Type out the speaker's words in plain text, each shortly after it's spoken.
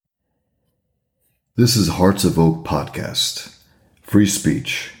This is Hearts of Oak Podcast. Free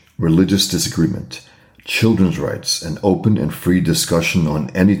speech, religious disagreement, children's rights, and open and free discussion on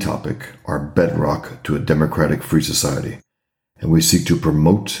any topic are bedrock to a democratic free society, and we seek to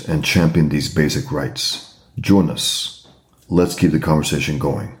promote and champion these basic rights. Join us. Let's keep the conversation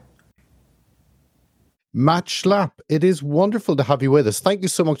going. Matt Schlapp, it is wonderful to have you with us. Thank you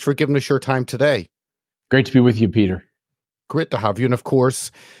so much for giving us your time today. Great to be with you, Peter. Great to have you. And of course,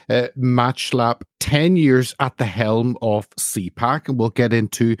 Matt Schlapp, 10 years at the helm of CPAC, and we'll get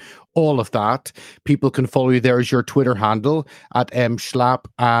into all of that. People can follow you there as your Twitter handle at mschlapp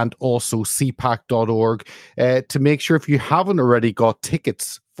and also cpac.org to make sure if you haven't already got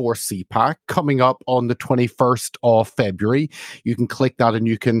tickets for CPAC coming up on the 21st of February. You can click that and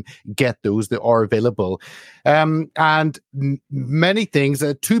you can get those that are available. And many things,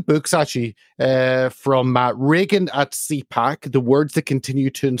 two books actually from Reagan at CPAC, The Words That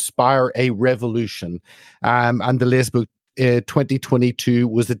Continue to Inspire a Revolution. And the latest book, 2022,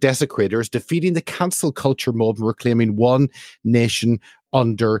 was The Desecrators, Defeating the Cancel Culture Mob and Reclaiming One Nation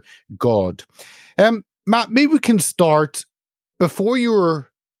Under God. Matt, maybe we can start, before you were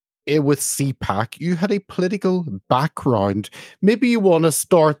with CPAC, you had a political background. Maybe you want to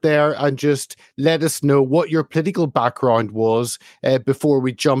start there and just let us know what your political background was before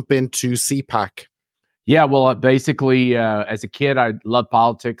we jump into CPAC. Yeah, well, basically, as a kid, I loved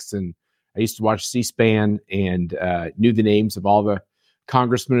politics, and I used to watch C-SPAN and knew the names of all the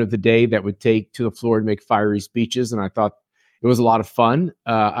congressmen of the day that would take to the floor and make fiery speeches, and I thought it was a lot of fun.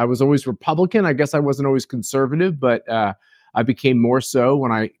 I was always Republican. I guess I wasn't always conservative, but I became more so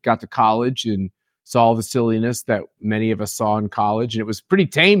when I got to college and saw all the silliness that many of us saw in college. And it was pretty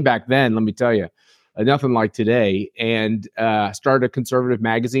tame back then, let me tell you, nothing like today. And started a conservative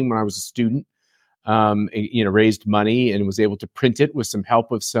magazine when I was a student, raised money and was able to print it with some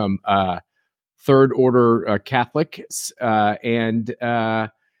help of some third order Catholics. And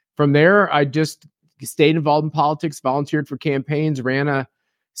from there, I just stayed involved in politics, volunteered for campaigns, ran a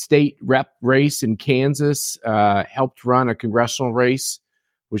state rep race in Kansas, helped run a congressional race,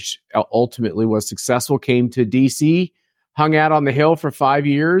 which ultimately was successful, came to DC, hung out on the Hill for 5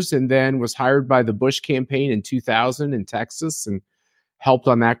 years, and then was hired by the Bush campaign in 2000 in Texas and helped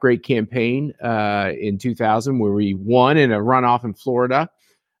on that great campaign in 2000, where we won in a runoff in Florida.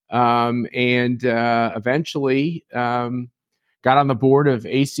 And eventually got on the board of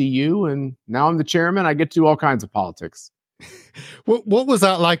ACU, and now I'm the chairman. I get to do all kinds of politics. What was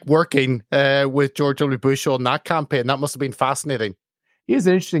that like working with George W. Bush on that campaign? That must have been fascinating. He's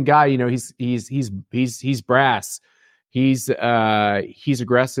an interesting guy. You know, he's brass. He's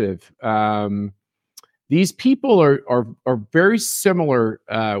aggressive. These people are very similar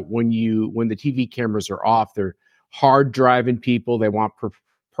when the TV cameras are off. They're hard driving people. They want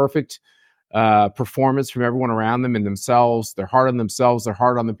perfect performance from everyone around them and themselves. They're hard on themselves. They're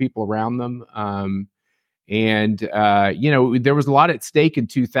hard on the people around them. And there was a lot at stake in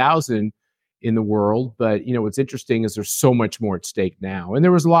 2000 in the world, but what's interesting is there's so much more at stake now. And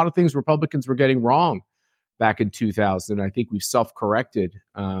there was a lot of things Republicans were getting wrong back in 2000. I think we've self-corrected,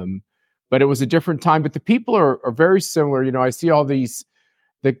 but it was a different time. But the people are very similar. I see all the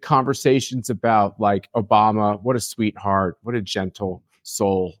conversations about like Obama. What a sweetheart! What a gentle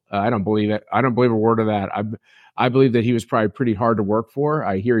soul. I don't believe it. I don't believe a word of that. I believe that he was probably pretty hard to work for.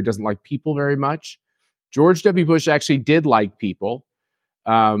 I hear he doesn't like people very much. George W. Bush actually did like people,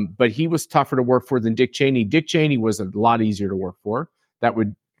 but he was tougher to work for than Dick Cheney. Dick Cheney was a lot easier to work for. That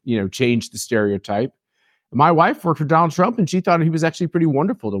would, change the stereotype. My wife worked for Donald Trump, and she thought he was actually pretty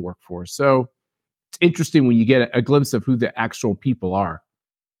wonderful to work for. So it's interesting when you get a glimpse of who the actual people are.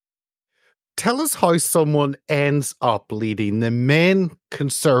 Tell us how someone ends up leading the main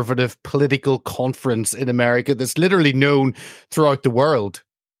conservative political conference in America that's literally known throughout the world.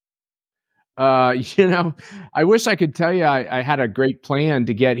 I wish I could tell you I had a great plan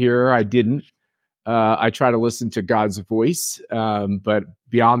to get here. I didn't. I try to listen to God's voice. But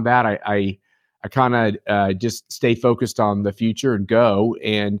beyond that, I kind of just stay focused on the future and go.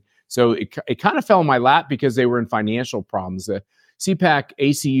 And so it kind of fell in my lap because they were in financial problems. CPAC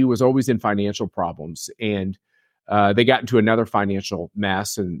ACU was always in financial problems, and they got into another financial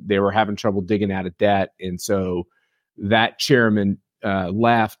mess, and they were having trouble digging out of debt. And so that chairman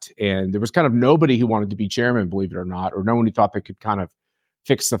left, and there was kind of nobody who wanted to be chairman, believe it or not, or no one who thought they could kind of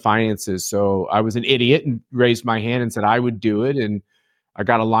fix the finances. So I was an idiot and raised my hand and said I would do it. And I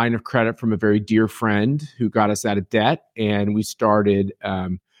got a line of credit from a very dear friend who got us out of debt, and we started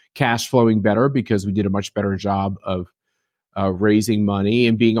cash flowing better because we did a much better job of raising money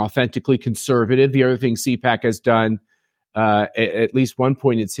and being authentically conservative. The other thing CPAC has done at least one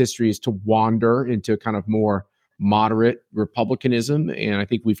point in its history is to wander into kind of more moderate republicanism. And I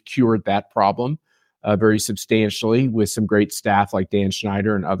think we've cured that problem very substantially with some great staff like Dan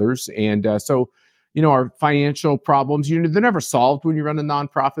Schneider and others. And so, our financial problems, they're never solved when you run a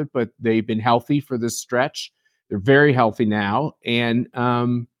nonprofit, but they've been healthy for this stretch. They're very healthy now. And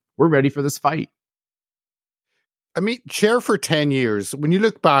we're ready for this fight. I mean, chair for 10 years. When you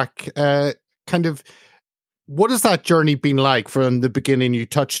look back, what has that journey been like from the beginning? You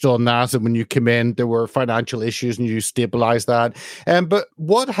touched on that, and when you came in, there were financial issues and you stabilized that. But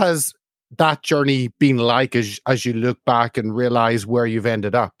what has that journey been like as you look back and realize where you've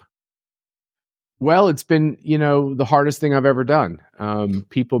ended up? Well, it's been, the hardest thing I've ever done.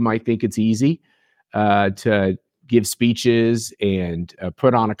 People might think it's easy to give speeches and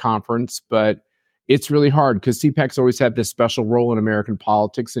put on a conference, but it's really hard because CPACs always have this special role in American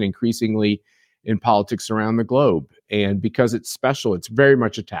politics and increasingly in politics around the globe. And because it's special, it's very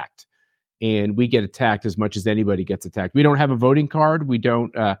much attacked. And we get attacked as much as anybody gets attacked. We don't have a voting card. We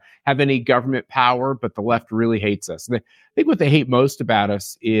don't have any government power, but the left really hates us. And I think what they hate most about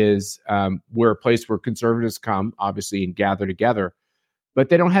us is we're a place where conservatives come, obviously, and gather together, but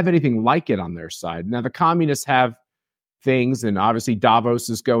they don't have anything like it on their side. Now, the communists have things, and obviously Davos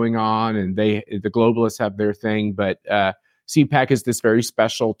is going on, and the globalists have their thing, but CPAC is this very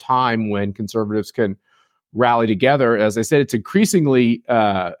special time when conservatives can rally together. As I said, it's increasingly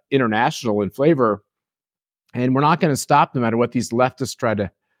international in flavor, and we're not going to stop no matter what these leftists try to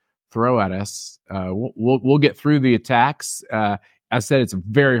throw at us. We'll get through the attacks. As I said, it's a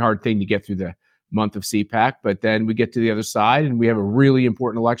very hard thing to get through the month of CPAC, but then we get to the other side, and we have a really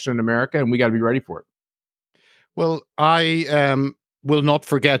important election in America, and we got to be ready for it. Well, I will not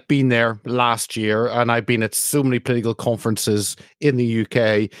forget being there last year, and I've been at so many political conferences in the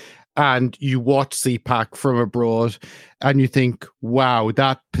UK. And you watch CPAC from abroad and you think, wow,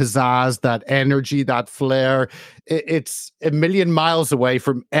 that pizzazz, that energy, that flair, it's a million miles away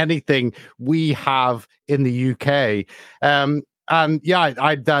from anything we have in the UK. And yeah, I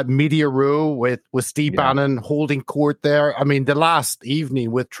had that media row with Steve Bannon holding court there. I mean, the last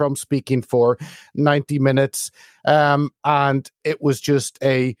evening with Trump speaking for 90 minutes. And it was just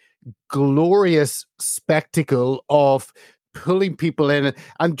a glorious spectacle of pulling people in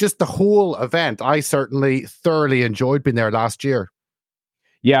and just the whole event. I certainly thoroughly enjoyed being there last year.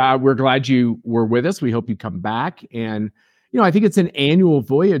 Yeah, we're glad you were with us. We hope you come back. And, I think it's an annual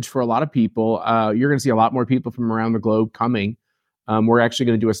voyage for a lot of people. You're going to see a lot more people from around the globe coming. We're actually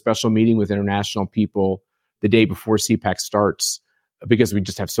going to do a special meeting with international people the day before CPAC starts because we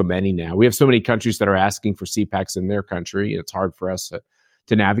just have so many now. We have so many countries that are asking for CPACs in their country. And it's hard for us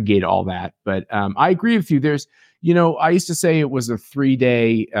to navigate all that. But I agree with you. There's, I used to say it was a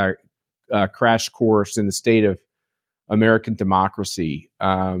 3-day crash course in the state of American democracy.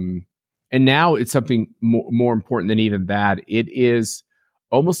 And now it's something more important than even that. It is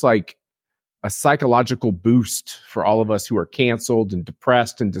almost like a psychological boost for all of us who are canceled and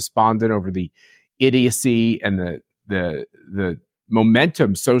depressed and despondent over the idiocy and the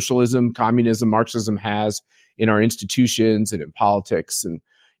momentum socialism, communism, Marxism has in our institutions and in politics. And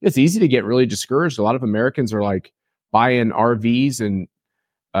it's easy to get really discouraged. A lot of Americans are like buying RVs and,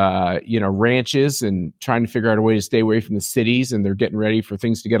 ranches and trying to figure out a way to stay away from the cities. And they're getting ready for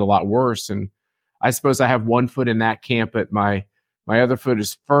things to get a lot worse. And I suppose I have one foot in that camp, but my other foot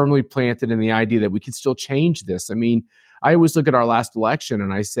is firmly planted in the idea that we can still change this. I mean, I always look at our last election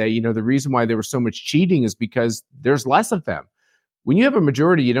and I say, the reason why there was so much cheating is because there's less of them. When you have a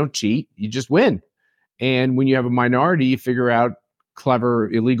majority, you don't cheat, you just win. And when you have a minority, you figure out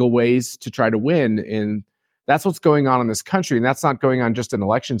clever, illegal ways to try to win. And that's what's going on in this country. And that's not going on just in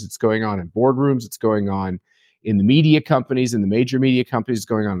elections. It's going on in boardrooms. It's going on in the media companies, in the major media companies, it's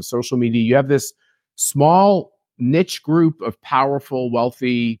going on in social media. You have this small niche group of powerful,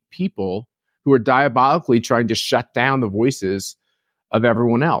 wealthy people who are diabolically trying to shut down the voices of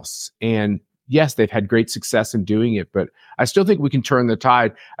everyone else. And yes, they've had great success in doing it, but I still think we can turn the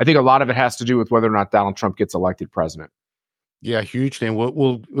tide. I think a lot of it has to do with whether or not Donald Trump gets elected president. Yeah, hugely. And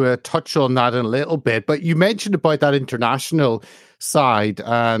we'll touch on that in a little bit. But you mentioned about that international side.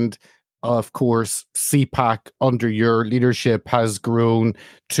 And of course, CPAC under your leadership has grown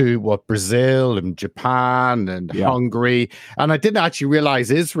to Brazil and Japan and Hungary. And I didn't actually realize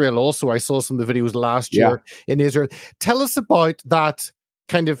Israel also. I saw some of the videos last year in Israel. Tell us about that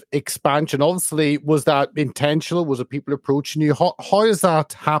kind of expansion. Obviously, was that intentional? Was it people approaching you? How has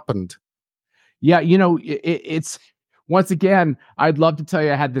that happened? Yeah, it's once again, I'd love to tell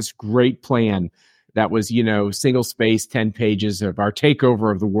you I had this great plan that was, single space, 10 pages of our takeover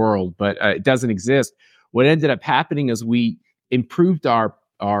of the world, but it doesn't exist. what ended up happening is we improved our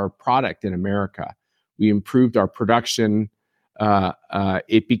product in America. We improved our production.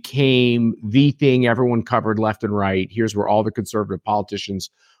 It became the thing everyone covered left and right. Here's where all the conservative politicians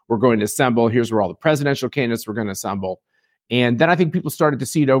were going to assemble. Here's where all the presidential candidates were going to assemble. And then I think people started to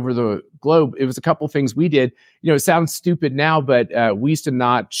see it over the globe. It was a couple of things we did. It sounds stupid now, but we used to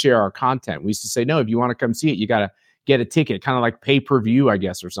not share our content. We used to say, no, if you want to come see it, you got to get a ticket, kind of like pay-per-view, I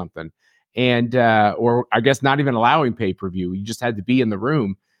guess, or something. And or I guess not even allowing pay-per-view. You just had to be in the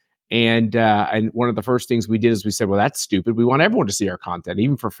room. And one of the first things we did is we said, well, that's stupid. We want everyone to see our content,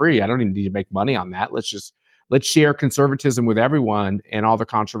 even for free. I don't even need to make money on that. Let's share conservatism with everyone and all the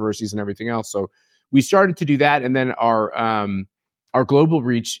controversies and everything else. So we started to do that, and then our global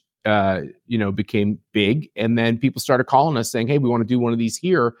reach, became big, and then people started calling us saying, "Hey, we want to do one of these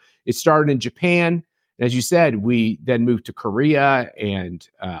here." It started in Japan, as you said. We then moved to Korea and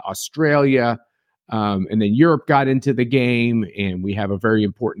Australia, and then Europe got into the game, and we have a very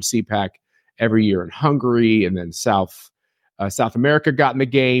important CPAC every year in Hungary, and then South America got in the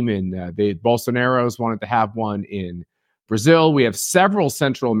game, and the Bolsonaros wanted to have one in Brazil. We have several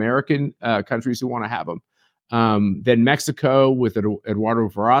Central American countries who want to have them. Then Mexico with Eduardo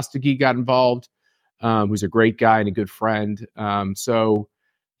Verástegui got involved, who's a great guy and a good friend. So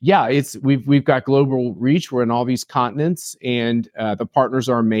yeah, we've got global reach. We're in all these continents, and the partners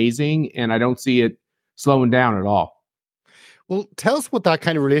are amazing, and I don't see it slowing down at all. Well, tell us what that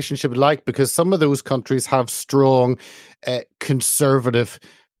kind of relationship is like, because some of those countries have strong conservative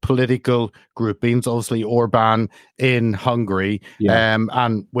political groupings. Obviously, Orban in Hungary, and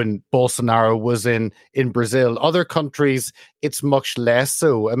when Bolsonaro was in Brazil. Other countries, it's much less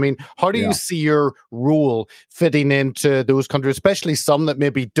so. I mean, how do you see your role fitting into those countries, especially some that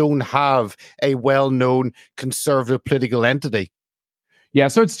maybe don't have a well-known conservative political entity? Yeah,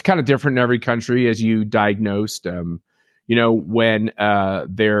 so it's kind of different in every country, as you diagnosed. When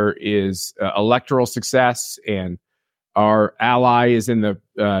there is electoral success and our ally is in the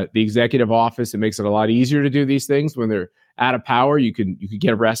executive office, it makes it a lot easier to do these things. When they're out of power, you can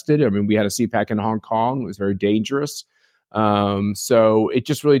get arrested. I mean, we had a CPAC in Hong Kong. It was very dangerous. So it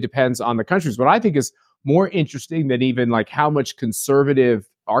just really depends on the countries. What I think is more interesting than even like how much conservative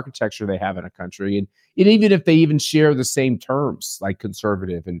architecture they have in a country, and even if they even share the same terms like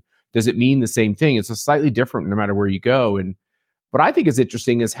conservative, and does it mean the same thing? It's a slightly different no matter where you go. And what I think is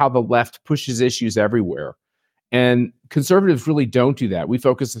interesting is how the left pushes issues everywhere. And conservatives really don't do that.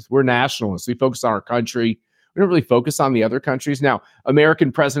 We're nationalists. We focus on our country. We don't really focus on the other countries. Now,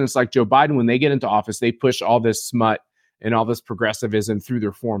 American presidents like Joe Biden, when they get into office, they push all this smut and all this progressivism through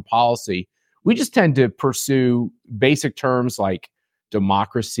their foreign policy. We just tend to pursue basic terms like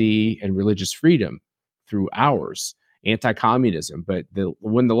democracy and religious freedom through ours, anti-communism. But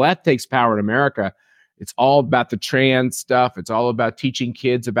when the left takes power in America, it's all about the trans stuff. It's all about teaching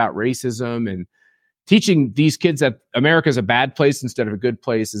kids about racism and teaching these kids that America is a bad place instead of a good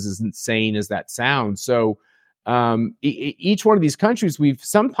place is as insane as that sounds. So each one of these countries, we've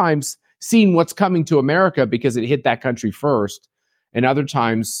sometimes seen what's coming to America because it hit that country first. And other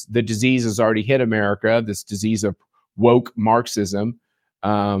times the disease has already hit America, this disease of woke Marxism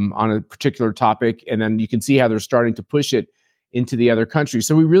on a particular topic. And then you can see how they're starting to push it into the other countries.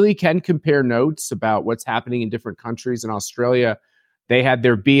 So we really can compare notes about what's happening in different countries. In Australia, they had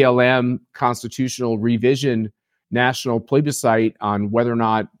their BLM constitutional revision national plebiscite on whether or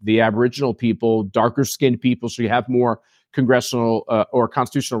not the Aboriginal people, darker skinned people, should have more congressional or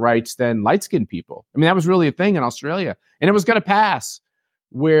constitutional rights than light skinned people. I mean, that was really a thing in Australia, and it was going to pass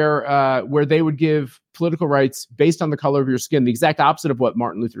where they would give political rights based on the color of your skin, the exact opposite of what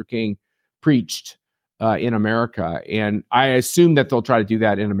Martin Luther King preached in America. And I assume that they'll try to do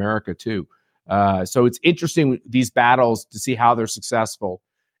that in America too. So it's interesting, these battles, to see how they're successful.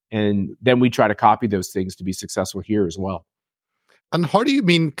 And then we try to copy those things to be successful here as well. And how do you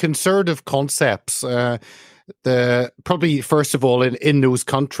mean conservative concepts? Probably first of all in those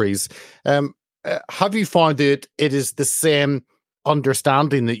countries, have you found that it is the same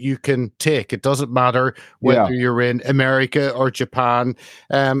understanding that you can take? It doesn't matter whether you're in America or Japan.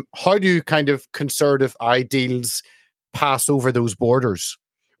 How do you kind of conservative ideals pass over those borders?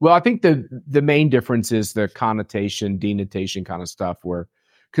 Well, I think the main difference is the connotation, denotation kind of stuff, where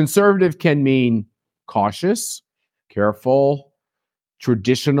conservative can mean cautious, careful,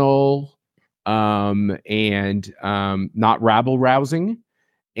 traditional, and not rabble-rousing.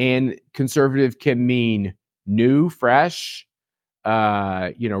 And conservative can mean new, fresh,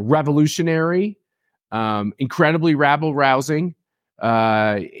 revolutionary, incredibly rabble-rousing.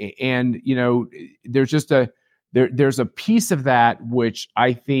 There's just there's a piece of that which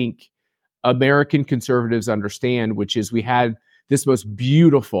I think American conservatives understand, which is we had this most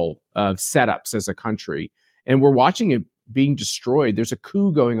beautiful of setups as a country, and we're watching it being destroyed. There's a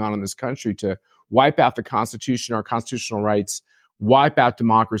coup going on in this country to wipe out the Constitution, our constitutional rights, wipe out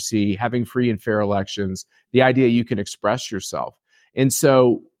democracy, having free and fair elections, the idea you can express yourself. And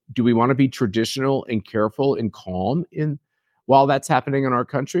so, do we want to be traditional and careful and calm while that's happening in our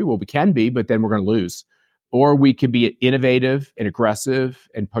country? Well, we can be, but then we're going to lose. Or we can be innovative and aggressive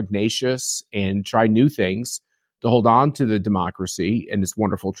and pugnacious and try new things to hold on to the democracy and its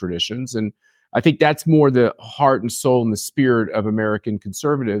wonderful traditions. And I think that's more the heart and soul and the spirit of American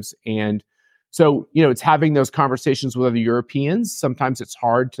conservatives. And so, it's having those conversations with other Europeans. Sometimes it's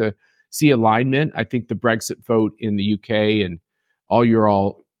hard to see alignment. I think the Brexit vote in the UK and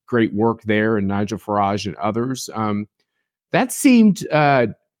all great work there, and Nigel Farage and others, that seemed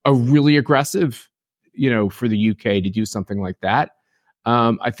a really aggressive, for the UK to do something like that.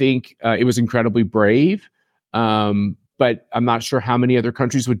 I think it was incredibly brave, but I'm not sure how many other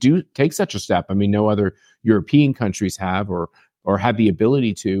countries would take such a step. I mean, no other European countries have or have the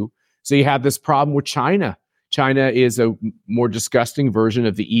ability to. So you have this problem with China. China is a more disgusting version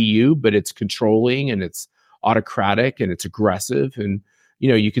of the EU, but it's controlling and it's autocratic and it's aggressive. And,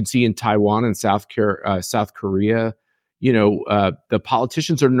 you can see in Taiwan and South Korea, the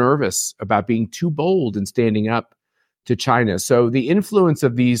politicians are nervous about being too bold and standing up to China. So the influence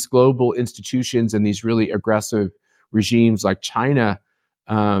of these global institutions and these really aggressive regimes like China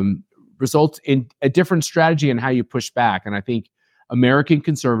results in a different strategy in how you push back. And I think American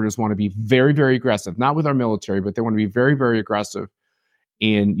conservatives want to be very, very aggressive, not with our military, but they want to be very, very aggressive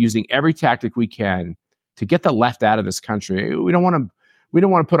in using every tactic we can to get the left out of this country. We don't want to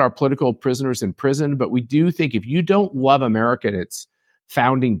put our political prisoners in prison, but we do think if you don't love America and its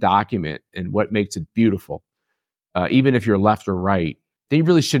founding document and what makes it beautiful, even if you're left or right, then you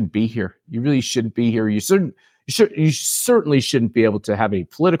really shouldn't be here. You really shouldn't be here. You certainly shouldn't be able to have any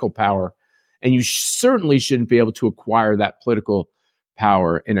political power, and you certainly shouldn't be able to acquire that political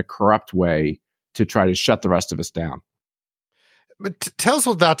power in a corrupt way to try to shut the rest of us down. But tell us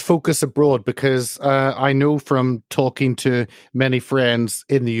about that focus abroad, because I know from talking to many friends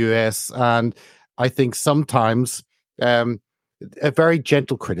in the US, and I think sometimes a very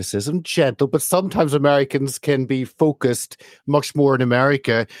gentle criticism, but sometimes Americans can be focused much more in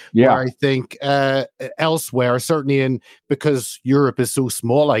America, where I think elsewhere, certainly because Europe is so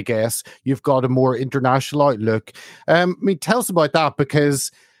small, I guess, you've got a more international outlook. Tell us about that,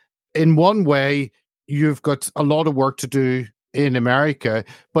 because in one way, you've got a lot of work to do in America,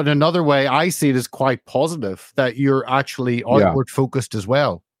 but another way, I see it as quite positive that you're actually outward focused as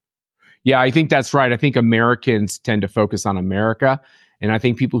well. Yeah, I think that's right. I think Americans tend to focus on America, and I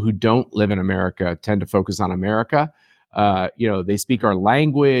think people who don't live in America tend to focus on America. They speak our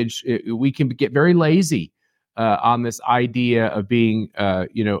language. We can get very lazy on this idea of being,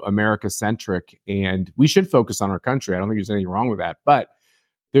 America-centric, and we should focus on our country. I don't think there's anything wrong with that, but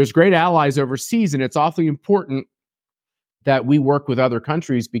there's great allies overseas, and it's awfully important that we work with other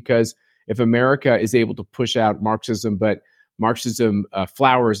countries, because if America is able to push out Marxism, but Marxism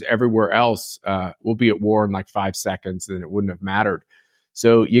flowers everywhere else, we'll be at war in like 5 seconds, and it wouldn't have mattered.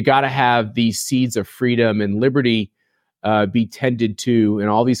 So you got to have these seeds of freedom and liberty be tended to in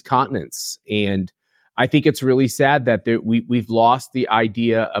all these continents. And I think it's really sad that we've lost the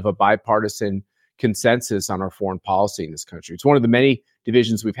idea of a bipartisan consensus on our foreign policy in this country. It's one of the many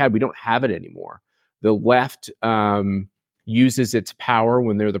divisions we've had. We don't have it anymore. The left uses its power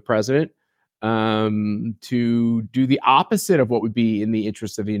when they're the president to do the opposite of what would be in the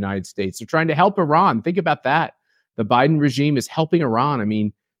interest of the United States. They're trying to help Iran. Think about that. The Biden regime is helping Iran. I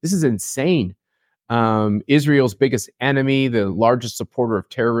mean, this is insane. Israel's biggest enemy, the largest supporter of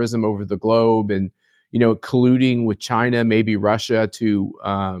terrorism over the globe, and colluding with China, maybe Russia,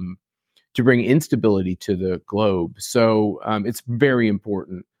 to bring instability to the globe. So it's very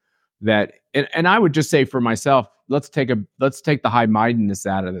important that, and I would just say for myself, let's take the high-mindedness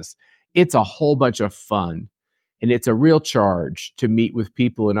out of this. It's a whole bunch of fun, and it's a real charge to meet with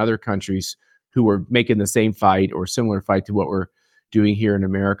people in other countries who are making the same fight or similar fight to what we're doing here in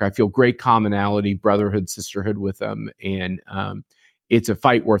America. I feel great commonality, brotherhood, sisterhood with them, and it's a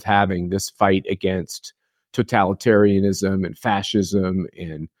fight worth having, this fight against totalitarianism and fascism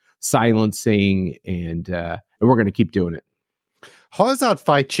and silencing, and we're going to keep doing it. How has that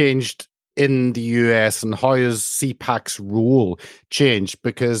fight changed in the US, and how has CPAC's role changed?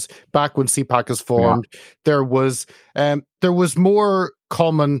 Because back when CPAC was formed, there was more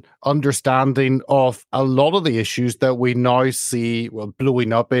common understanding of a lot of the issues that we now see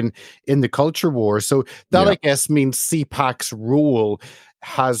blowing up in the culture war. So that, I guess, means CPAC's role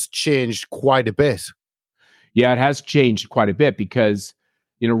has changed quite a bit. Yeah, it has changed quite a bit because,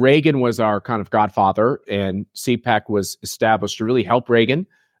 Reagan was our kind of godfather, and CPAC was established to really help Reagan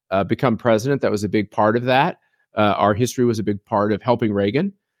become president. That was a big part of that. Our history was a big part of helping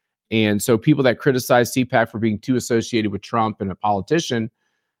Reagan. And so people that criticize CPAC for being too associated with Trump and a politician,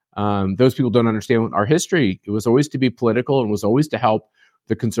 those people don't understand our history. It was always to be political and was always to help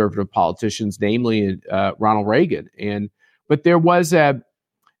the conservative politicians, namely Ronald Reagan. But there was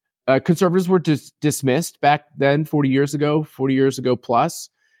conservatives were dismissed back then, 40 years ago plus,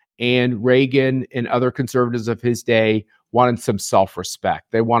 and Reagan and other conservatives of his day wanted some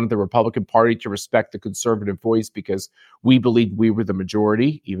self-respect. They wanted the Republican Party to respect the conservative voice because we believed we were the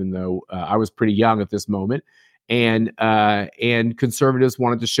majority, even though I was pretty young at this moment. And conservatives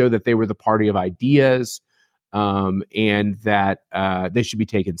wanted to show that they were the party of ideas, and that they should be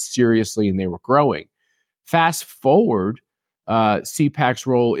taken seriously, and they were growing. Fast forward, CPAC's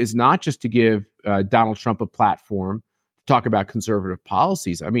role is not just to give Donald Trump a platform to talk about conservative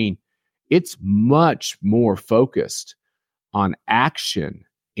policies. I mean, it's much more focused on action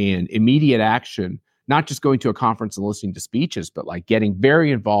and immediate action, not just going to a conference and listening to speeches, but like getting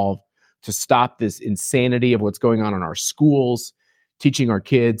very involved to stop this insanity of what's going on in our schools, teaching our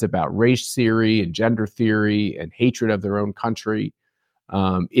kids about race theory and gender theory and hatred of their own country.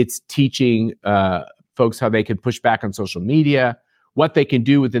 It's teaching folks how they can push back on social media, what they can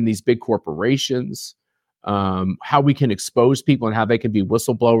do within these big corporations, how we can expose people and how they can be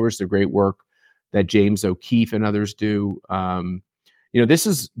whistleblowers, the great work that James O'Keefe and others do. This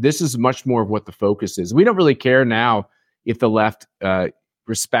is much more of what the focus is. We don't really care now if the left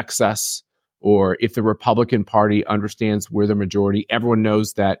respects us or if the Republican Party understands we're the majority. Everyone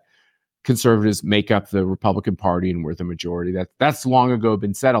knows that conservatives make up the Republican Party and we're the majority. That's long ago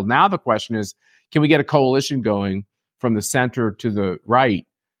been settled. Now the question is, can we get a coalition going from the center to the right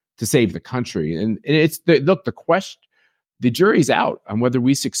to save the country? And it's the jury's out on whether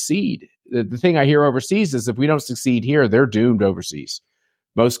we succeed. The thing I hear overseas is if we don't succeed here, they're doomed overseas.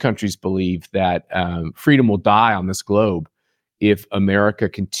 Most countries believe that freedom will die on this globe if America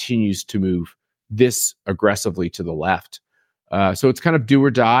continues to move this aggressively to the left. So it's kind of do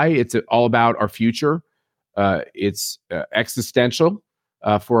or die. It's all about our future. It's existential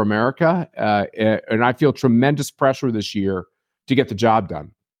for America. And I feel tremendous pressure this year to get the job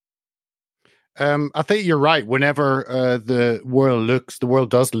done. I think you're right. Whenever the world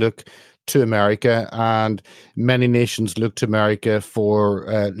does look to America, and many nations look to America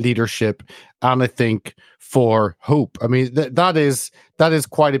for leadership, and I think for hope. I mean, that is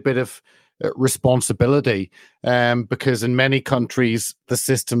quite a bit of responsibility, because in many countries the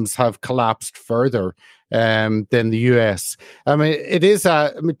systems have collapsed further than the US. I mean, it is.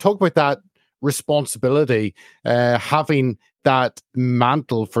 Talk about that responsibility, having that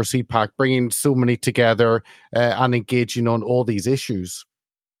mantle for CPAC, bringing so many together and engaging on all these issues.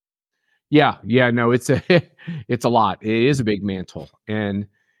 Yeah, no, it's a lot. It is a big mantle, and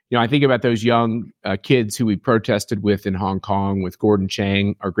I think about those young kids who we protested with in Hong Kong with Gordon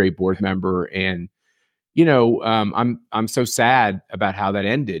Chang, our great board member, and I'm so sad about how that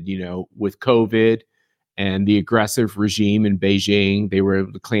ended. With COVID and the aggressive regime in Beijing, they were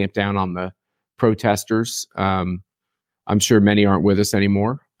able to clamp down on the protesters. I'm sure many aren't with us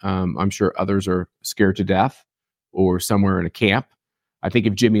anymore. I'm sure others are scared to death or somewhere in a camp. I think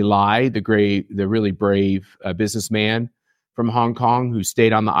of Jimmy Lai, the really brave businessman from Hong Kong who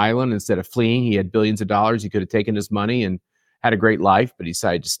stayed on the island instead of fleeing. He had billions of dollars. He could have taken his money and had a great life, but he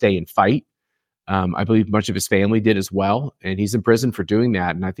decided to stay and fight. I believe much of his family did as well, and he's in prison for doing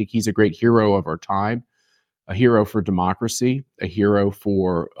that. And I think he's a great hero of our time, a hero for democracy, a hero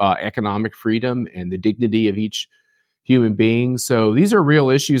for economic freedom and the dignity of each human being. So these are real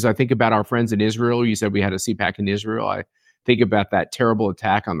issues. I think about our friends in Israel. You said we had a CPAC in Israel. I think about that terrible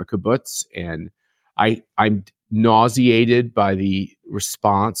attack on the kibbutz, and I'm nauseated by the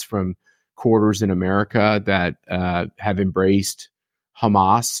response from quarters in America that have embraced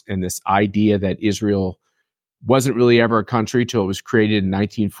Hamas and this idea that Israel wasn't really ever a country till it was created in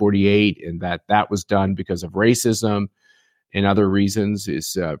 1948, and that was done because of racism and other reasons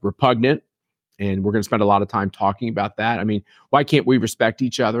is repugnant. And we're going to spend a lot of time talking about that. I mean, why can't we respect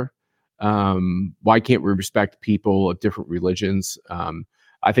each other? Why can't we respect people of different religions?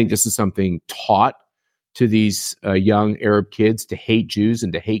 I think this is something taught to these young Arab kids to hate Jews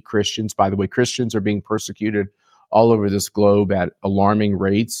and to hate Christians. By the way, Christians are being persecuted all over this globe at alarming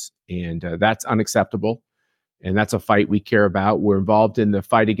rates, and that's unacceptable. And that's a fight we care about. We're involved in the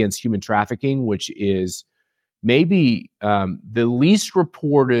fight against human trafficking, which is maybe the least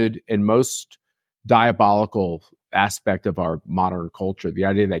reported and most diabolical aspect of our modern culture. The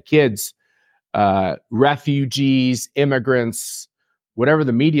idea that kids, refugees, immigrants, whatever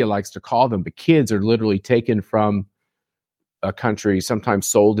the media likes to call them, but kids are literally taken from a country, sometimes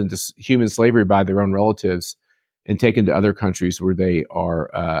sold into human slavery by their own relatives, and taken to other countries where they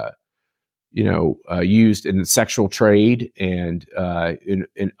are, used in sexual trade and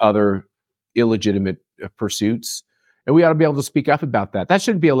in other illegitimate pursuits. And we ought to be able to speak up about that. That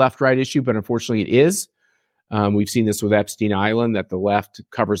shouldn't be a left-right issue, but unfortunately it is. We've seen this with Epstein Island, that the left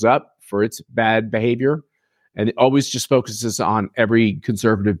covers up for its bad behavior, and it always just focuses on every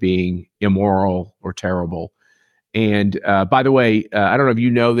conservative being immoral or terrible. And by the way, I don't know if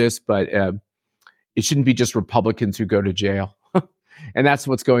you know this, but it shouldn't be just Republicans who go to jail. And that's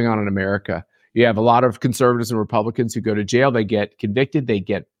what's going on in America. You have a lot of conservatives and Republicans who go to jail. They get convicted. They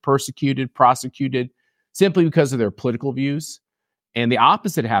get persecuted, prosecuted, simply because of their political views. And the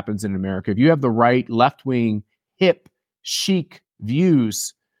opposite happens in America. If you have the right, left-wing, hip, chic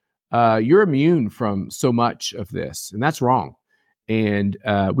views, you're immune from so much of this. And that's wrong. And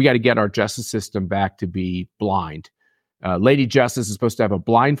we got to get our justice system back to be blind. Lady Justice is supposed to have a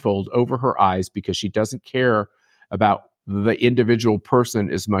blindfold over her eyes because she doesn't care about the individual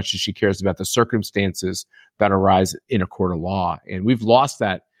person as much as she cares about the circumstances that arise in a court of law. And we've lost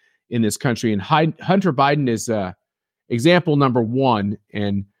that in this country. And Hunter Biden is example number one,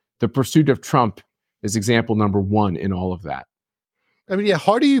 and the pursuit of Trump is example number one in all of that. I mean, yeah,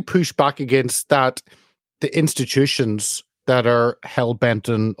 how do you push back against that, the institutions that are hell-bent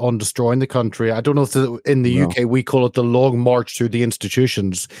on destroying the country? I don't know if in the UK we call it the long march through the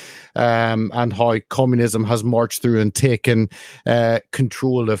institutions, and how communism has marched through and taken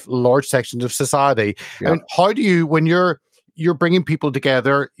control of large sections of society. Yeah. And how do you, when you're bringing people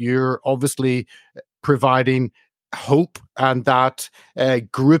together, you're obviously providing hope, and that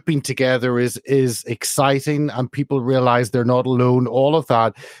grouping together is exciting, and people realize they're not alone, all of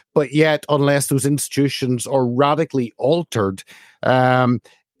that. But yet, unless those institutions are radically altered,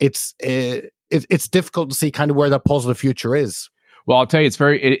 it's difficult to see kind of where that positive future is. Well, I'll tell you,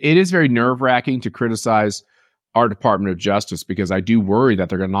 it is very nerve-wracking to criticize our Department of Justice, because I do worry that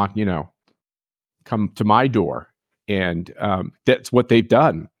they're going to come to my door, and that's what they've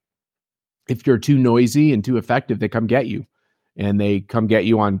done. If you're too noisy and too effective, they come get you, and they come get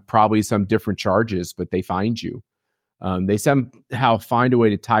you on probably some different charges, but they find you. They somehow find a way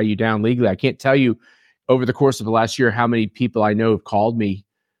to tie you down legally. I can't tell you over the course of the last year how many people I know have called me,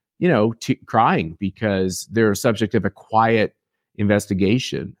 crying because they're subject of a quiet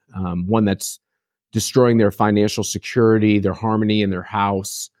investigation, one that's destroying their financial security, their harmony in their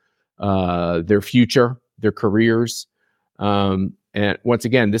house, their future, their careers. And once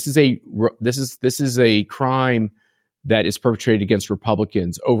again, this is a crime that is perpetrated against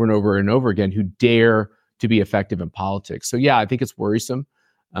Republicans over and over and over again, who dare to be effective in politics. So yeah, I think it's worrisome.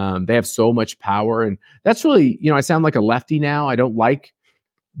 They have so much power, and that's really, I sound like a lefty now. I don't like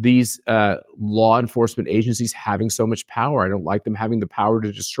these law enforcement agencies having so much power. I don't like them having the power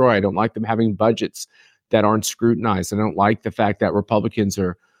to destroy. I don't like them having budgets that aren't scrutinized. I don't like the fact that Republicans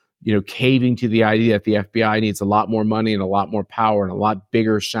are caving to the idea that the FBI needs a lot more money and a lot more power and a lot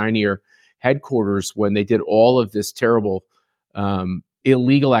bigger, shinier headquarters, when they did all of this terrible,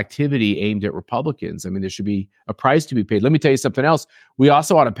 illegal activity aimed at Republicans. I mean, there should be a price to be paid. Let me tell you something else. We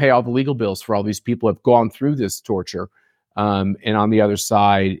also ought to pay all the legal bills for all these people who have gone through this torture. And on the other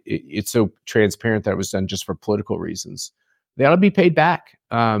side, it's so transparent that it was done just for political reasons. They ought to be paid back.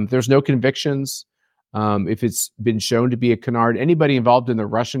 There's no convictions. If it's been shown to be a canard, anybody involved in the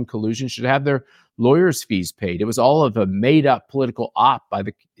Russian collusion should have their lawyers' fees paid. It was all of a made-up political op by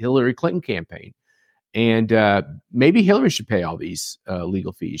the Hillary Clinton campaign. And maybe Hillary should pay all these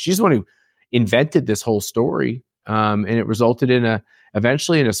legal fees. She's the one who invented this whole story. And it resulted in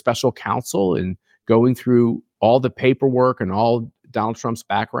eventually in a special counsel and going through all the paperwork and all Donald Trump's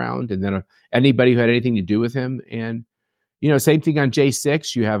background, and then anybody who had anything to do with him. And, same thing on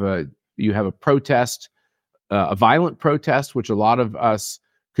J6. You have a protest, a violent protest, which a lot of us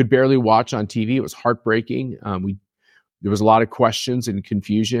could barely watch on TV. It was heartbreaking. There was a lot of questions and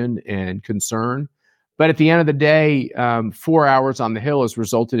confusion and concern. But at the end of the day, 4 hours on the Hill has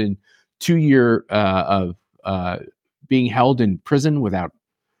resulted in 2 years of being held in prison without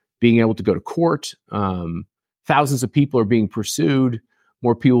being able to go to court. Thousands of people are being pursued.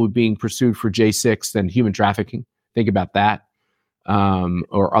 More people are being pursued for J6 than human trafficking. Think about that.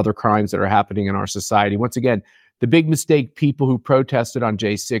 Or other crimes that are happening in our society. Once again, the big mistake, people who protested on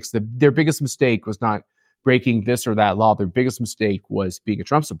J6, their biggest mistake was not breaking this or that law. Their biggest mistake was being a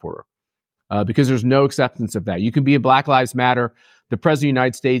Trump supporter, because there's no acceptance of that. You can be a Black Lives Matter, the president of the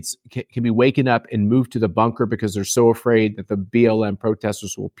United States can be waken up and moved to the bunker because they're so afraid that the BLM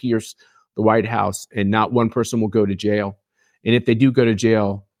protesters will pierce the White House and not one person will go to jail. And if they do go to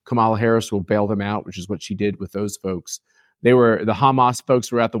jail, Kamala Harris will bail them out, which is what she did with those folks. The Hamas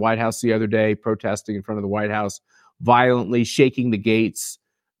folks were at the White House the other day protesting in front of the White House, violently shaking the gates.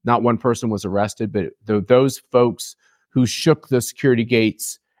 Not one person was arrested, but those folks who shook the security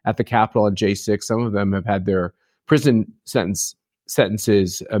gates at the Capitol on J6, some of them have had their prison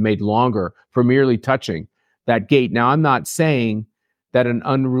sentences made longer for merely touching that gate. Now, I'm not saying that an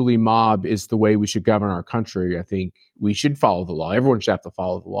unruly mob is the way we should govern our country. I think we should follow the law. Everyone should have to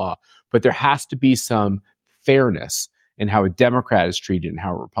follow the law. But there has to be some fairness in how a Democrat is treated and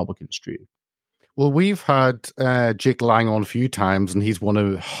how a Republican is treated. Well, we've had Jake Lang on a few times, and he's one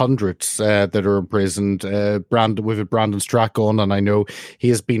of hundreds that are imprisoned. We've had Brandon Strack on, and I know he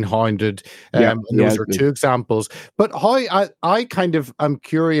has been hounded. And those are two examples. But how I kind of am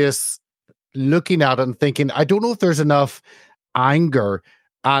curious looking at it and thinking, I don't know if there's enough anger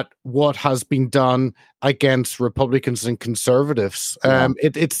at what has been done against Republicans and conservatives.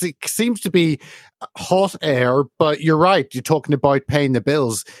 It seems to be hot air, but you're right. You're talking about paying the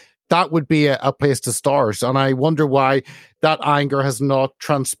bills. That would be a place to start. And I wonder why that anger has not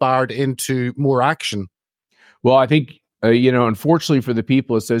transpired into more action. Well, I think, unfortunately for the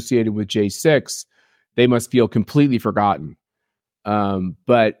people associated with J6, they must feel completely forgotten.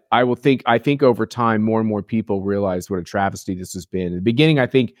 But I think over time, more and more people realize what a travesty this has been. In the beginning, I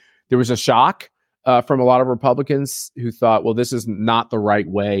think there was a shock from a lot of Republicans who thought, well, this is not the right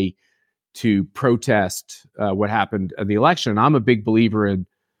way to protest what happened in the election. I'm a big believer in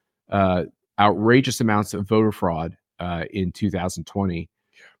outrageous amounts of voter fraud in 2020.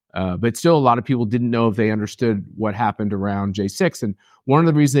 But still, a lot of people didn't know if they understood what happened around J6. And one of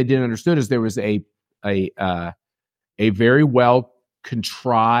the reasons they didn't understand is there was a very well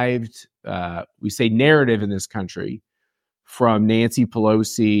contrived, we say, narrative in this country from Nancy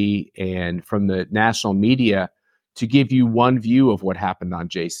Pelosi and from the national media to give you one view of what happened on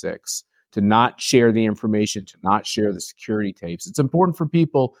J6, to not share the information, to not share the security tapes. It's important for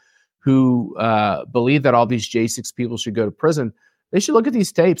people who believe that all these J6 people should go to prison. They should look at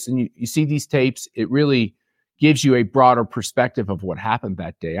these tapes, and you see these tapes, it really gives you a broader perspective of what happened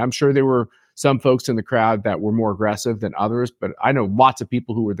that day. I'm sure there were some folks in the crowd that were more aggressive than others, but I know lots of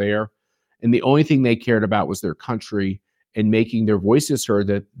people who were there, and the only thing they cared about was their country and making their voices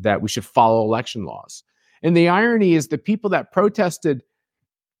heard that we should follow election laws. And the irony is the people that protested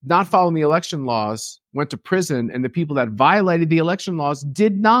not following the election laws went to prison, and the people that violated the election laws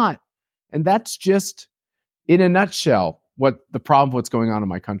did not. And that's just, in a nutshell, what the problem of what's going on in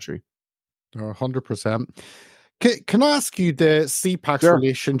my country. 100%. Can I ask you the CPAC's Sure.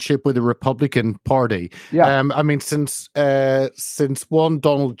 relationship with the Republican Party? Yeah. I mean, since one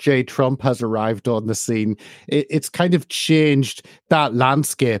Donald J. Trump has arrived on the scene, it's kind of changed that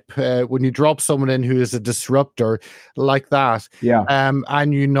landscape. When you drop someone in who is a disruptor like that,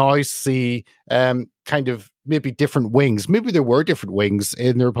 and you now see kind of maybe different wings. Maybe there were different wings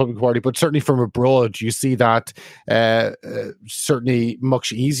in the Republican Party, but certainly from abroad, you see that certainly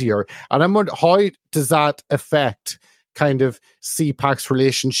much easier. And I'm wondering, how does that affect kind of CPAC's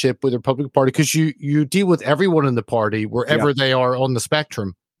relationship with the Republican Party? Because you deal with everyone in the party, wherever they are on the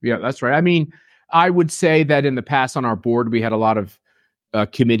spectrum. Yeah, that's right. I mean, I would say that in the past on our board, we had a lot of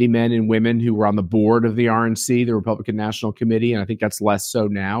committee men and women who were on the board of the RNC, the Republican National Committee, and I think that's less so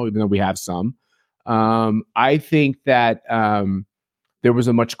now, even though we have some. I think that there was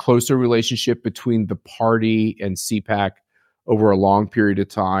a much closer relationship between the party and CPAC over a long period of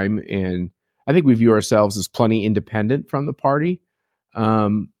time. And I think we view ourselves as plenty independent from the party.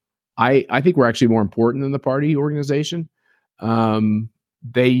 I think we're actually more important than the party organization.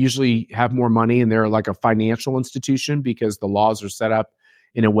 They usually have more money, and they're like a financial institution because the laws are set up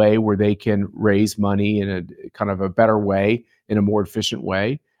in a way where they can raise money in a kind of a better way, in a more efficient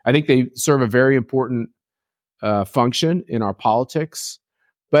way. I think they serve a very important function in our politics.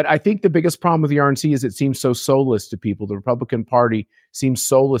 But I think the biggest problem with the RNC is it seems so soulless to people. The Republican Party seems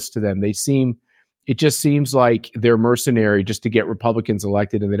soulless to them. It just seems like they're mercenary just to get Republicans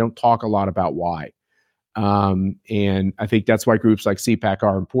elected, and they don't talk a lot about why. And I think that's why groups like CPAC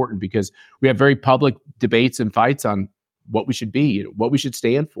are important, because we have very public debates and fights on what we should be, what we should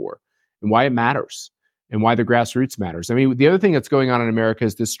stand for, and why it matters, and why the grassroots matters. I mean, the other thing that's going on in America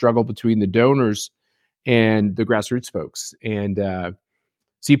is this struggle between the donors and the grassroots folks. And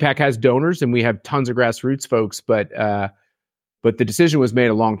CPAC has donors, and we have tons of grassroots folks, but the decision was made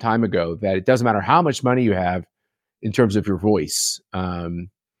a long time ago that it doesn't matter how much money you have in terms of your voice.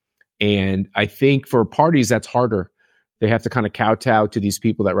 And I think for parties, that's harder. They have to kind of kowtow to these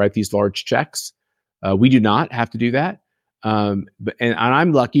people that write these large checks. We do and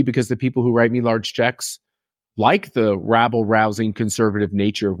I'm lucky because the people who write me large checks like the rabble-rousing conservative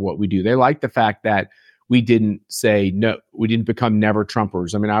nature of what we do. They like the fact that we didn't say no, we didn't become never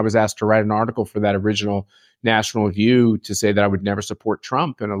Trumpers. I mean, I was asked to write an article for that original National Review to say that I would never support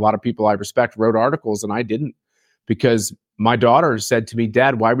Trump. And a lot of people I respect wrote articles and I didn't, because my daughter said to me,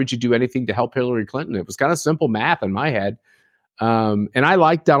 Dad, why would you do anything to help Hillary Clinton? It was kind of simple math in my head. And I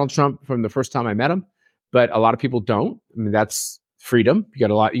liked Donald Trump from the first time I met him, but a lot of people don't. I mean, that's freedom. You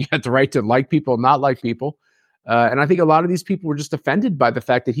got the right to like people, not like people. And I think a lot of these people were just offended by the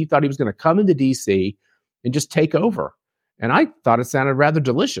fact that he thought he was going to come into DC and just take over. And I thought it sounded rather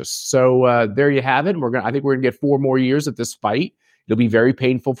delicious. So there you have it. I think we're gonna get 4 more years of this fight. It'll be very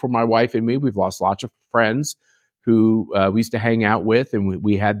painful for my wife and me. We've lost lots of friends who we used to hang out with, and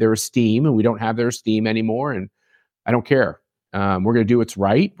we had their esteem, and we don't have their esteem anymore. And I don't care. We're going to do what's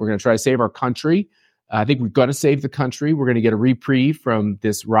right. We're going to try to save our country. I think we're going to save the country. We're going to get a reprieve from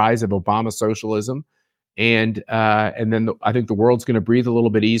this rise of Obama socialism. And then I think the world's going to breathe a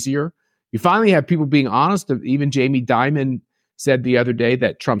little bit easier. You finally have people being honest. Even Jamie Dimon said the other day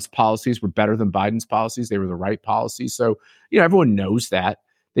that Trump's policies were better than Biden's policies. They were the right policies. So, everyone knows that.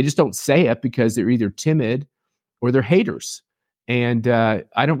 They just don't say it because they're either timid or they're haters. And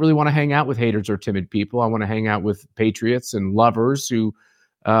I don't really want to hang out with haters or timid people. I want to hang out with patriots and lovers who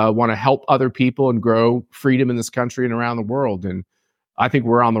want to help other people and grow freedom in this country and around the world. And I think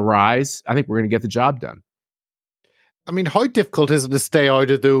we're on the rise. I think we're going to get the job done. I mean, how difficult is it to stay out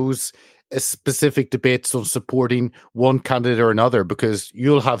of those specific debates on supporting one candidate or another? Because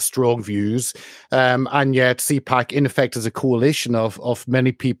you'll have strong views, and yet CPAC, in effect, is a coalition of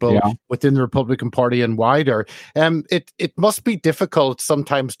many people within the Republican Party and wider. It must be difficult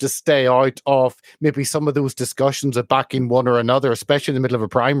sometimes to stay out of maybe some of those discussions of backing one or another, especially in the middle of a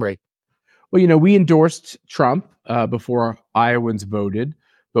primary. Well, we endorsed Trump before Iowans voted,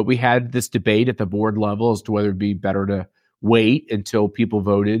 but we had this debate at the board level as to whether it'd be better to wait until people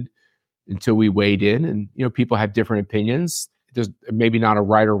voted, until we weighed in. And, people have different opinions. There's maybe not a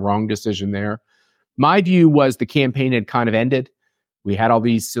right or wrong decision there. My view was the campaign had kind of ended. We had all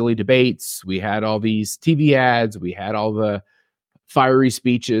these silly debates. We had all these TV ads. We had all the fiery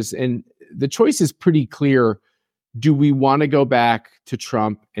speeches. And the choice is pretty clear. Do we want to go back to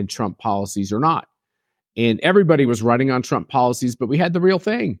Trump and Trump policies or not? And everybody was running on Trump policies, but we had the real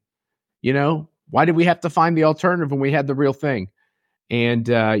thing. Why did we have to find the alternative when we had the real thing? And,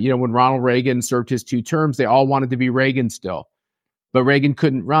 when Ronald Reagan served his 2 terms, they all wanted to be Reagan still. But Reagan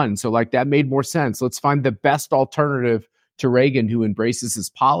couldn't run. So that made more sense. Let's find the best alternative to Reagan who embraces his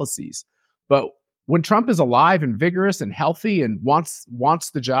policies. But when Trump is alive and vigorous and healthy and wants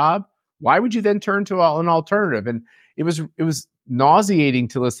the job, why would you then turn to an alternative? And it was nauseating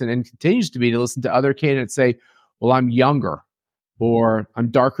to listen, and continues to be, to listen to other candidates say, well, I'm younger, or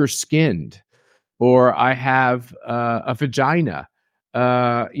I'm darker skinned, or I have a vagina.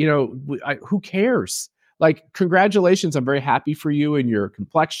 Who cares? Congratulations. I'm very happy for you and your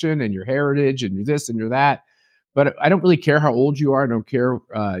complexion and your heritage and you're this and you're that. But I don't really care how old you are. I don't care,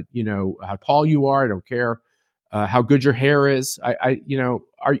 how tall you are. I don't care how good your hair is. Are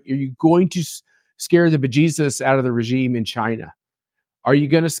you going to scare the bejesus out of the regime in China? Are you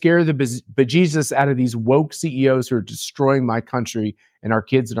going to scare the bejesus out of these woke CEOs who are destroying my country and our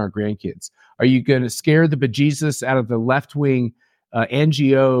kids and our grandkids? Are you going to scare the bejesus out of the left-wing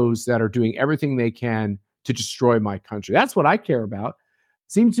NGOs that are doing everything they can to destroy my country? That's what I care about.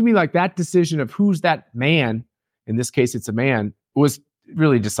 Seems to me like that decision of who's that man, in this case it's a man, was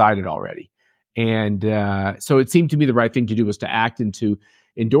really decided already. And so it seemed to me the right thing to do was to act and to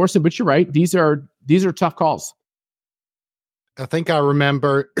endorse it. But you're right, these are tough calls. I think I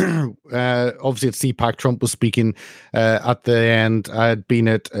remember, obviously at CPAC, Trump was speaking at the end. I had been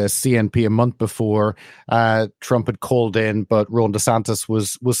at CNP a month before Trump had called in, but Ron DeSantis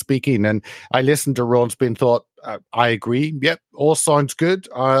was speaking. And I listened to Ron speak and thought, I agree. Yep, all sounds good.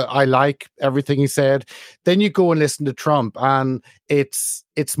 I like everything he said. Then you go and listen to Trump, and it's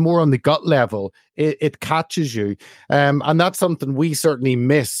more on the gut level. It catches you. And that's something we certainly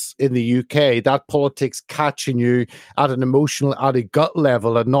miss in the UK, that politics catching you at an emotional, at a gut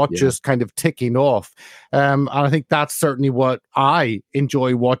level, and not just kind of ticking off. And I think that's certainly what I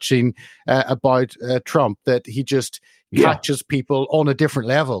enjoy watching about Trump, that he just catches people on a different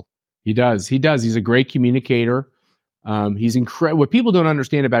level. He does. He's a great communicator. He's incredible. What people don't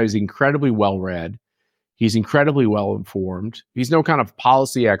understand about him is he's incredibly well-read. He's incredibly well-informed. He's no kind of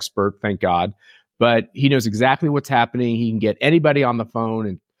policy expert, thank God, but he knows exactly what's happening. He can get anybody on the phone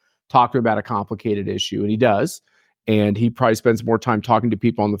and talk to him about a complicated issue, and he does. and he probably spends more time talking to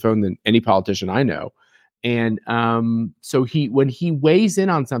people on the phone than any politician I know. And so when he weighs in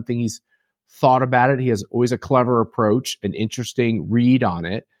on something, he's thought about it. He has always a clever approach, an interesting read on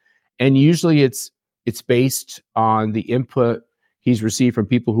it, and usually it's based on the input he's received from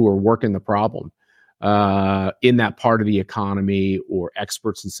people who are working the problem in that part of the economy or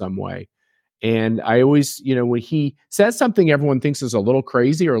experts in some way. And I always, when he says something everyone thinks is a little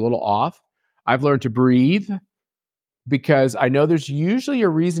crazy or a little off, I've learned to breathe, because I know there's usually a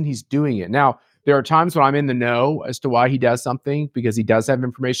reason he's doing it. Now, there are times when I'm in the know as to why he does something, because he does have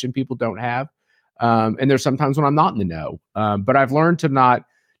information people don't have. And there's sometimes when I'm not in the know. But I've learned to not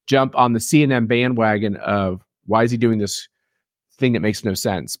jump on the CNN bandwagon of why is he doing this thing that makes no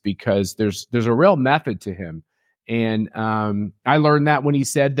sense, because there's a real method to him. And I learned that when he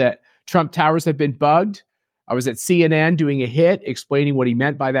said that Trump Towers had been bugged. I was at CNN doing a hit explaining what he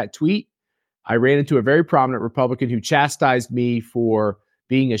meant by that tweet. I ran into a very prominent Republican who chastised me for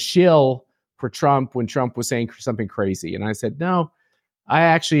being a shill for Trump when Trump was saying something crazy. And I said, no, I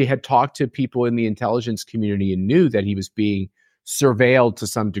actually had talked to people in the intelligence community and knew that he was being surveilled to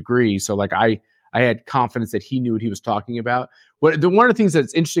some degree. So I had confidence that he knew what he was talking about. One of the things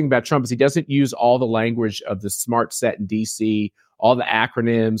that's interesting about Trump is he doesn't use all the language of the smart set in DC, all the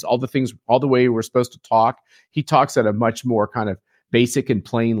acronyms, all the things, all the way we're supposed to talk. He talks at a much more kind of basic and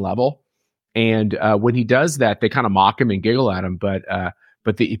plain level. And when he does that, they kind of mock him and giggle at him. But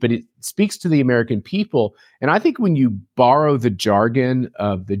it speaks to the American people. And I think when you borrow the jargon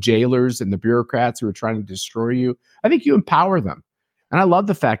of the jailers and the bureaucrats who are trying to destroy you, I think you empower them. And I love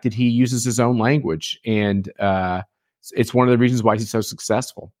the fact that he uses his own language. And it's one of the reasons why he's so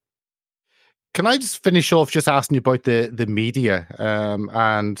successful. Can I just finish off just asking you about the media?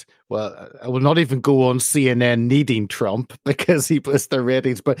 And, well, I will not even go on CNN needing Trump because he puts their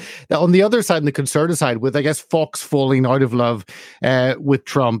ratings. But on the other side, on the conservative side, with, I guess, Fox falling out of love with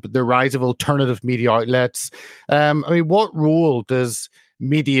Trump, the rise of alternative media outlets, what role does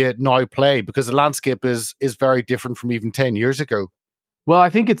media now play? Because the landscape is very different from even 10 years ago. Well, I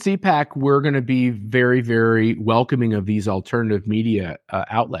think at CPAC, we're going to be very, very welcoming of these alternative media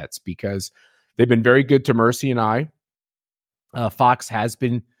outlets, because they've been very good to Mercy and I. Fox has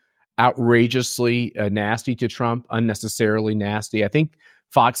been outrageously nasty to Trump, unnecessarily nasty. I think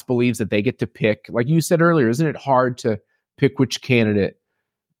Fox believes that they get to pick, like you said earlier, isn't it hard to pick which candidate?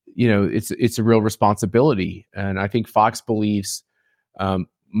 It's a real responsibility. And I think Fox believes,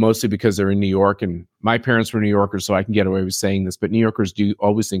 mostly because they're in New York, and my parents were New Yorkers, so I can get away with saying this, but New Yorkers do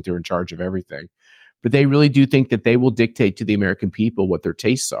always think they're in charge of everything. But they really do think that they will dictate to the American people what their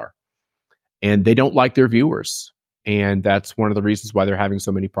tastes are. And they don't like their viewers. And that's one of the reasons why they're having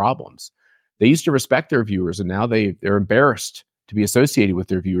so many problems. They used to respect their viewers, and now they're embarrassed to be associated with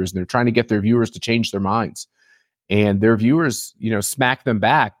their viewers. And they're trying to get their viewers to change their minds. And their viewers, smack them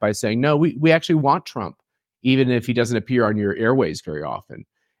back by saying, no, we actually want Trump, even if he doesn't appear on your airways very often.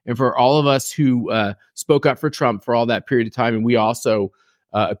 And for all of us who spoke up for Trump for all that period of time, and we also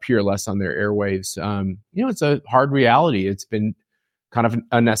appear less on their airwaves, it's a hard reality. It's been kind of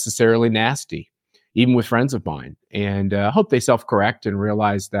unnecessarily nasty, even with friends of mine. And I hope they self-correct and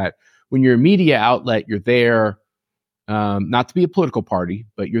realize that when you're a media outlet, you're there not to be a political party,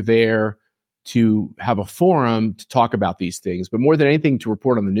 but you're there to have a forum to talk about these things, but more than anything, to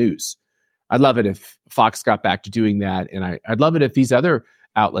report on the news. I'd love it if Fox got back to doing that. And I'd love it if these other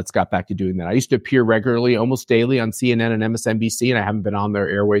outlets got back to doing that. I used to appear regularly, almost daily, on CNN and MSNBC, and I haven't been on their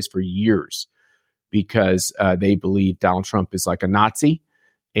airways for years, because they believe Donald Trump is like a Nazi,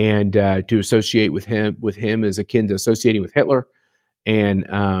 and to associate with him is akin to associating with Hitler. And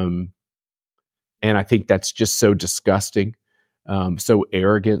I think that's just so disgusting, so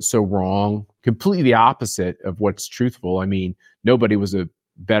arrogant, so wrong, completely the opposite of what's truthful. I mean, nobody was a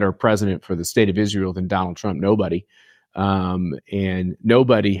better president for the state of Israel than Donald Trump. Nobody. And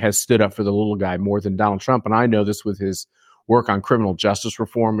nobody has stood up for the little guy more than Donald Trump. And I know this with his work on criminal justice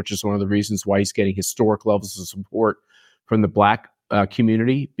reform, which is one of the reasons why he's getting historic levels of support from the Black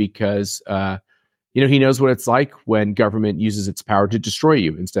community, because he knows what it's like when government uses its power to destroy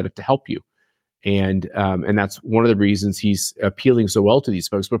you instead of to help you. And that's one of the reasons he's appealing so well to these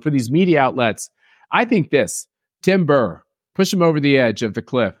folks. But for these media outlets, I think Tim Burr, push him over the edge of the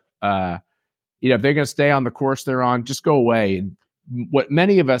cliff. If they're going to stay on the course they're on, just go away. And what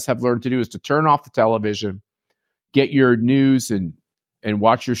many of us have learned to do is to turn off the television, get your news and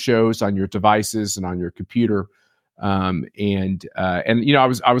watch your shows on your devices and on your computer. I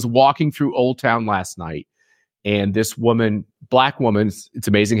was walking through Old Town last night, and this woman, Black woman, it's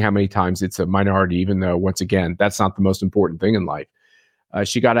amazing how many times it's a minority, even though, once again, that's not the most important thing in life.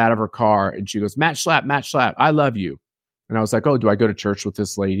 she got out of her car and she goes, Matt Schlapp, I love you. And I was like, oh, do I go to church with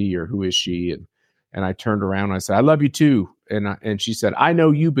this lady or who is she? And I turned around and I said, I love you too. And she said, I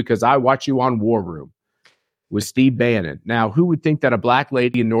know you because I watch you on War Room with Steve Bannon. Now, who would think that a black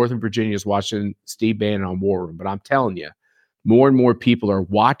lady in Northern Virginia is watching Steve Bannon on War Room? But I'm telling you, more and more people are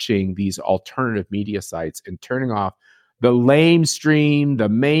watching these alternative media sites and turning off the lame stream, the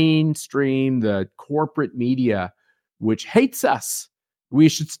mainstream, the corporate media, which hates us. We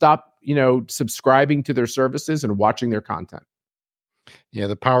should stop, subscribing to their services and watching their content. Yeah,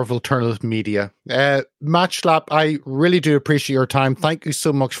 the powerful alternative media. Matt Schlapp, I really do appreciate your time. Thank you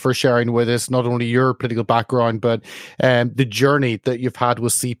so much for sharing with us not only your political background, but the journey that you've had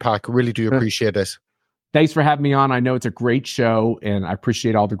with CPAC. Really do appreciate it. Thanks for having me on. I know it's a great show, and I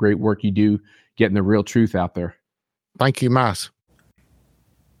appreciate all the great work you do getting the real truth out there. Thank you, Matt.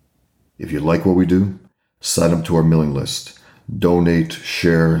 If you like what we do, sign up to our mailing list. Donate,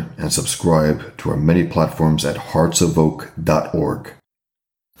 share, and subscribe to our many platforms at heartsofoak.org.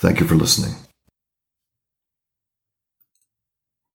 Thank you for listening.